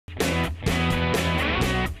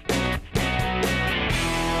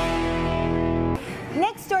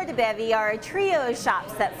the bevy are a trio of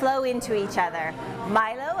shops that flow into each other.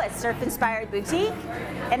 Milo, a surf-inspired boutique,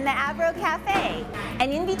 and the Avro Cafe.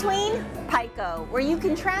 And in between, Paiko, where you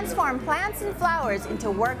can transform plants and flowers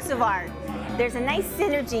into works of art. There's a nice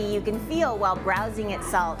synergy you can feel while browsing at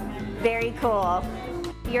SALT. Very cool.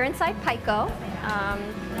 You're inside Paiko.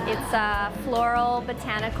 It's a floral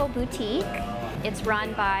botanical boutique. It's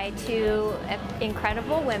run by two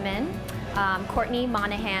incredible women, Courtney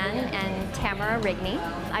Monahan and Tamara Rigney.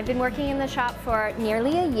 I've been working in the shop for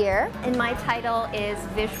nearly a year, and my title is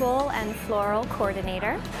Visual and Floral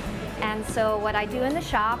Coordinator. And so what I do in the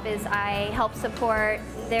shop is I help support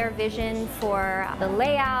their vision for the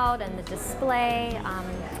layout and the display.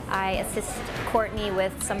 I assist Courtney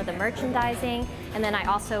with some of the merchandising, and then I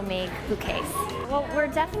also make bouquets. Well, we're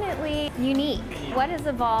definitely unique. What has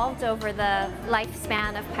evolved over the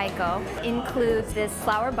lifespan of Paiko includes this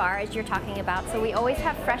flower bar, as you're talking about. So we always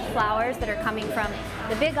have fresh flowers that are coming from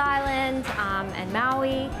the Big Island and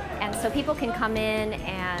Maui, and so people can come in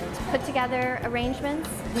and put together arrangements.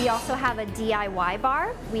 We also have a DIY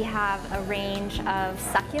bar. We have a range of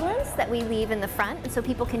succulents that we leave in the front, and so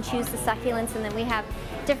people can choose the succulents, and then we have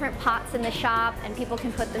different pots in the shop and people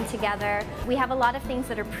can put them together. We have a lot of things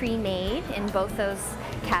that are pre-made in both those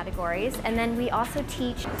categories, and then we also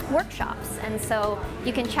teach workshops, and so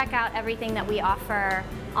you can check out everything that we offer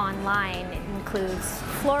online. It includes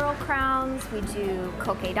floral crowns, we do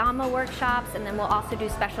kokedama workshops, and then we'll also do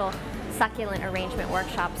special succulent arrangement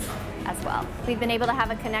workshops as well. We've been able to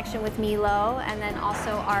have a connection with Milo, and then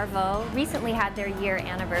also Arvo recently had their year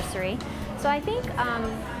anniversary. So I think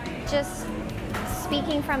just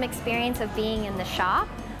speaking from experience of being in the shop,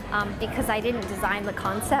 because I didn't design the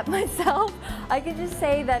concept myself, I could just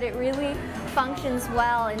say that it really functions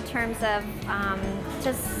well in terms of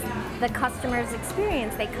just the customer's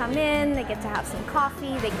experience. They come in, they get to have some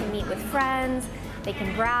coffee, they can meet with friends, they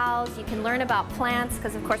can browse, you can learn about plants,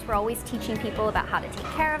 because of course we're always teaching people about how to take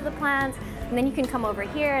care of the plants. And then you can come over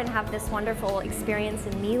here and have this wonderful experience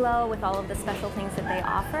in Milo with all of the special things that they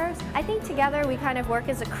offer. I think together we kind of work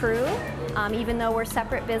as a crew, even though we're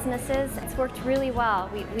separate businesses. It's worked really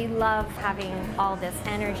well. We love having all this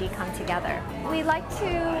energy come together. We like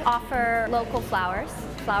to offer local flowers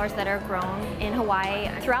that are grown in Hawaii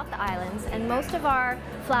throughout the islands, and most of our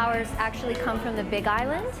flowers actually come from the Big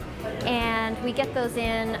Island, and we get those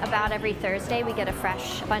in about every Thursday. We get a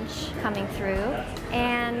fresh bunch coming through,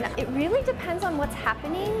 and it really depends on what's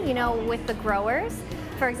happening, you know, with the growers.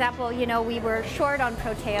 For example, you know, we were short on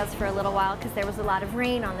proteas for a little while because there was a lot of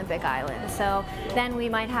rain on the Big Island. So then we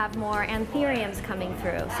might have more anthuriums coming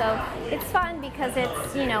through. So it's fun because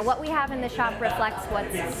it's, you know, what we have in the shop reflects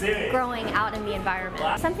what's growing out in the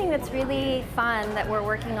environment. Something that's really fun that we're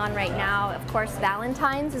working on right now, of course,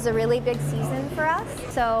 Valentine's is a really big season for us.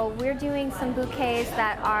 So we're doing some bouquets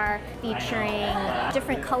that are featuring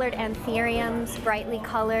different colored anthuriums, brightly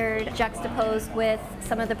colored, juxtaposed with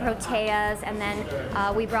some of the proteas, and then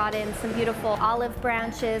we brought in some beautiful olive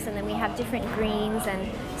branches, and then we have different greens.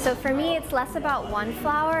 And so for me, it's less about one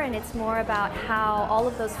flower and it's more about how all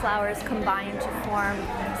of those flowers combine to form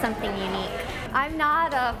something unique. I'm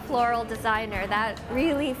not a floral designer. That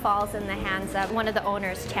really falls in the hands of one of the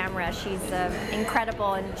owners, Tamara. She's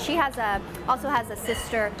incredible, and she also has a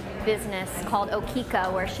sister business called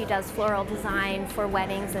Okika, where she does floral design for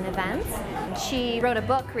weddings and events. She wrote a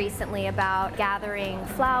book recently about gathering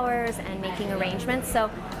flowers and making arrangements, so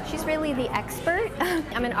she's really the expert.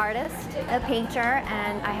 I'm an artist, a painter,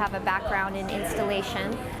 and I have a background in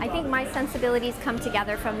installation. I think my sensibilities come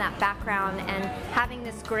together from that background, and having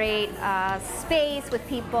this great space with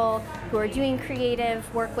people who are doing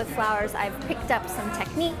creative work with flowers, I've picked up some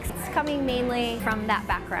techniques. It's coming mainly from that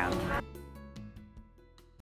background.